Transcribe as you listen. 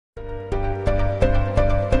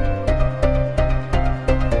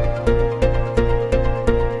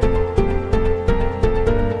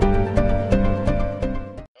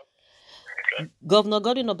Governor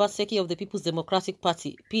Godwin Obaseki of the People's Democratic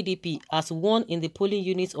Party, PDP, has won in the polling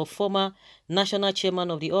units of former National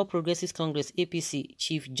Chairman of the All Progressives Congress, APC,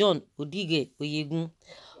 Chief John Odige Oyegun.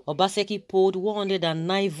 Obaseki polled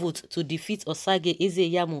 109 votes to defeat Osage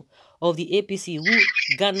Iyamu of the APC,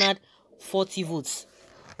 who garnered 40 votes.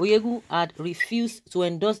 Oyegun had refused to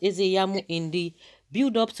endorse Iyamu in the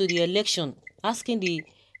build-up to the election, asking the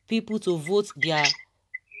people to vote their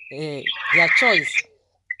choice.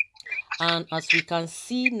 And as we can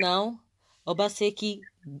see now, Obaseki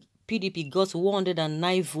PDP got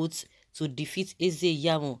 109 votes to defeat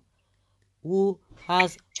Iyamu, who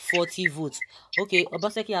has 40 votes. Okay,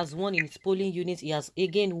 Obaseki has won in his polling unit. He has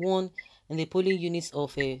again won in the polling units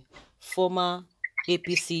of a former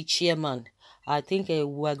APC chairman. I think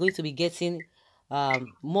we are going to be getting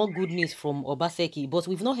more good news from Obaseki, but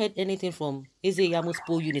we've not heard anything from Iyamu's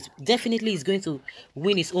poll unit. Definitely he's going to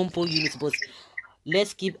win his own poll unit, but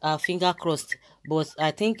let's keep our finger crossed. But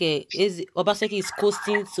I think Obaseki is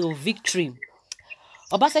coasting to victory.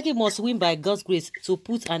 Obaseki must win by God's grace to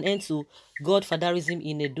put an end to godfatherism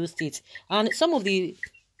in Edo State. And some of the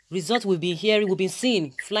results we've been hearing, we've been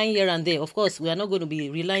seeing flying here and there. Of course, we are not going to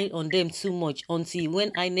be relying on them too much until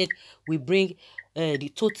when INEC will bring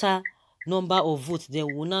the total number of votes. Then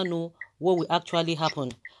we will now know what will actually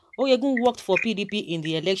happen. Oyegun worked for PDP in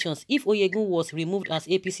the elections. If Oyegun was removed as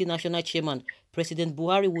APC national chairman, President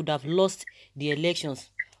Buhari would have lost the elections.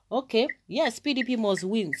 Okay, yes, PDP must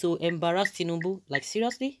win to embarrass Tinubu. Like,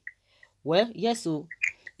 seriously? Well, yes, so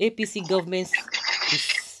APC government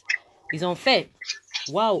is unfair.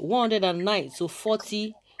 Wow, 109 to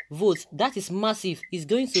 40 votes. That is massive. It's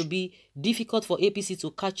going to be difficult for APC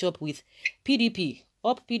to catch up with PDP.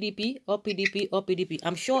 Up PDP, up PDP, up PDP.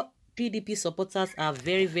 I'm sure PDP supporters are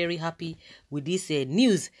very, very happy with this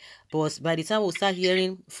news. But by the time we'll start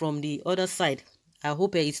hearing from the other side, I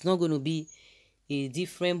hope it's not going to be a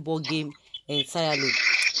different ball game entirely.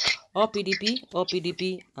 All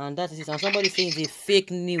PDP, and that is it. And somebody saying it's a fake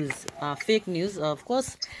news. Fake news, of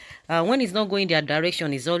course. When it's not going their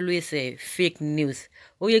direction, it's always a fake news.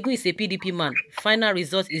 Oyegun is a PDP man. Final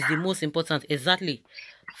result is the most important. Exactly.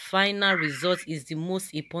 Final result is the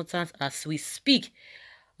most important as we speak.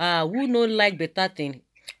 Who no like better thing?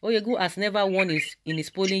 Oyegun has never won in his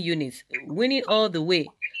polling units. Winning all the way.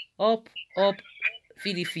 Up.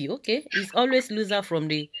 PDP. Okay, he's always loser from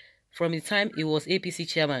the time he was APC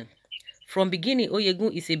chairman. From beginning,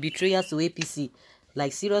 Oyegun is a betrayer to APC.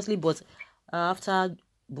 Like, seriously. But after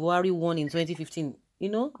Buhari won in 2015, you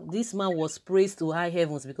know, this man was praised to high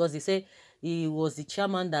heavens because they said he was the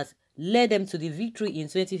chairman that led them to the victory in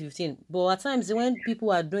 2015. But at times when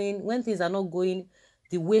things are not going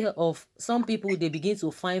the way of some people, they begin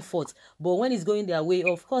to find fault. But when it's going their way,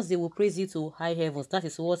 of course, they will praise it to high heavens. That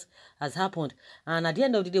is what has happened. And at the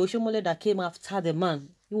end of the day, Oshomole that came after the man,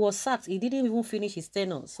 he was sacked. He didn't even finish his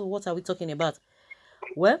tenure. So what are we talking about?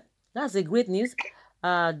 Well, that's a great news.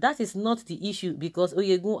 That is not the issue because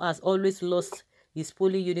Oyegun has always lost his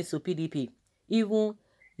polling units to PDP. Even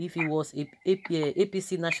if he was a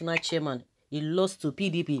APC national chairman, he lost to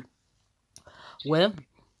PDP. Well,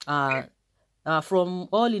 from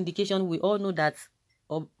all indication, we all know that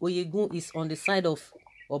Oyegun is on the side of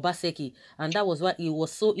Obaseki, and that was why he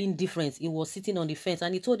was so indifferent. He was sitting on the fence,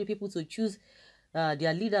 and he told the people to choose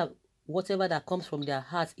their leader. Whatever that comes from their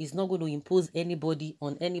heart is not going to impose anybody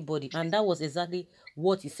on anybody, and that was exactly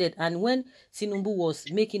what he said. And when Tinubu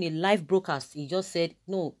was making a live broadcast, he just said,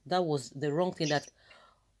 no, that was the wrong thing, that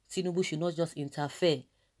Tinubu should not just interfere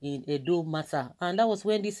in Edo matter. And that was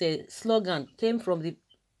when this slogan came from the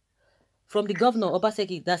governor,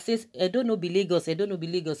 Obaseki, that says, Edo no be Lagos, Edo no be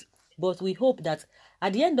Lagos. But we hope that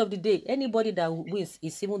at the end of the day, anybody that wins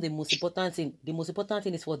is even the most important thing. The most important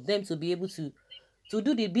thing is for them to be able to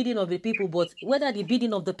do the bidding of the people. But whether the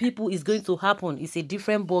bidding of the people is going to happen is a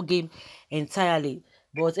different ball game entirely.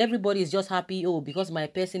 But everybody is just happy, oh, because my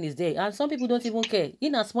person is there. And some people don't even care.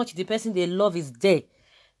 In as much the person they love is there,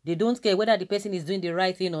 they don't care whether the person is doing the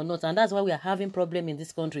right thing or not. And that's why we are having problem in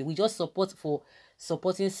this country. We just support for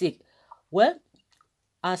supporting sake. Well,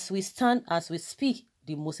 as we stand, as we speak,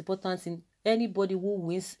 the most important thing, anybody who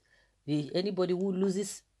wins, anybody who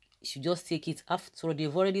loses, should just take it. After all,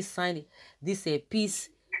 they've already signed this peace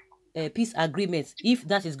agreement, if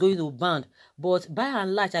that is going to ban. But by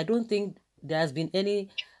and large, I don't think there has been any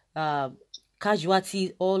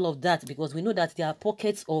casualty, all of that, because we know that there are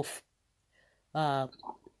pockets of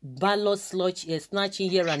ballot snatching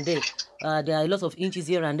here and there. There are a lot of inches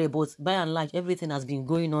here and there, but by and large, everything has been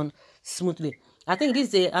going on smoothly. I think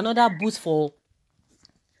this is another boost for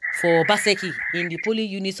Obaseki in the polling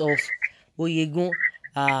units of Oyegun,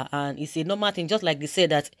 and it's a normal thing, just like they said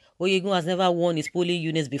that Oyegun has never won his polling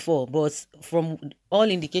units before, but from all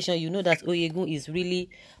indication, you know that Oyegun is really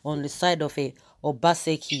on the side of a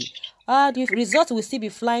Obaseki. The result will still be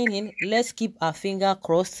flying in. Let's keep our finger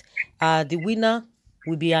crossed. The winner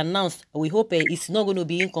will be announced. We hope it's not going to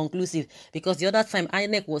be inconclusive, because the other time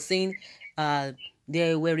INEC was saying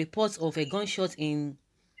there were reports of a gunshot in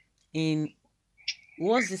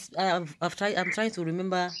what's this? I'm trying to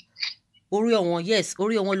remember. Orion, yes,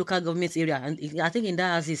 Orion local government area, and I think in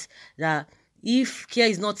that is that if care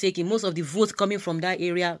is not taken, most of the votes coming from that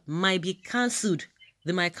area might be cancelled.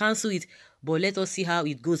 They might cancel it, but let us see how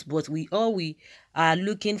it goes. But we are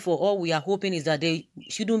looking for, all we are hoping is that there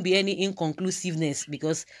shouldn't be any inconclusiveness,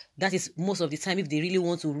 because that is most of the time, if they really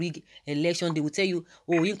want to rig election, they will tell you,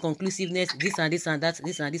 oh, inconclusiveness, this and this and that,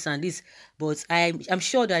 this and this and this. But I'm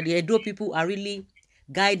sure that the Edo people are really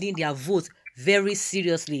guiding their vote very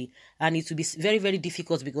seriously, and it will be very, very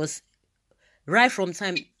difficult, because right from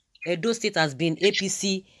time Edo State has been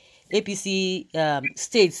APC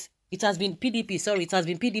states. It has been PDP, sorry, it has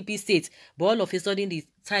been PDP states, but all of a sudden the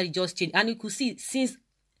tide just changed, and you could see since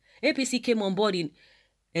APC came on board in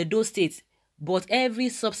Edo State, but every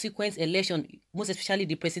subsequent election, most especially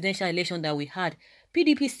the presidential election that we had,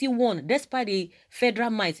 PDP still won despite the federal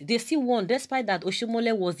might. They still won despite that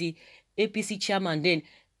Oshomole was the APC chairman then.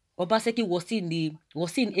 Obaseki was in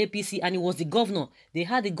APC, and he was the governor. They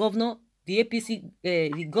had the governor, the APC,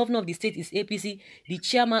 the governor of the state is APC, the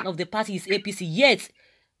chairman of the party is APC, yet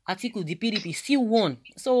Atiku, the PDP, still won.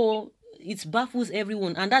 So it baffles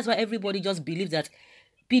everyone, and that's why everybody just believes that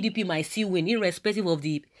PDP might still win, irrespective of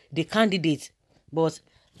the candidate. But,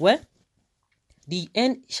 well, the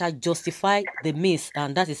end shall justify the means,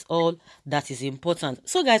 and that is all that is important.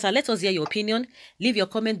 So, guys, let us hear your opinion. Leave your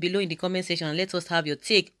comment below in the comment section, and let us have your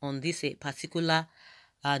take on this particular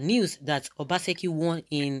news that Obaseki won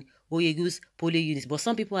in Oyegun's polling units. But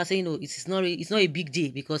some people are saying, no, it's not a big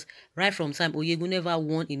deal, because right from time Oyegun never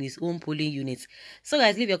won in his own polling units. So,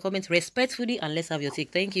 guys, leave your comments respectfully, and let's have your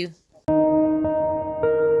take. Thank you.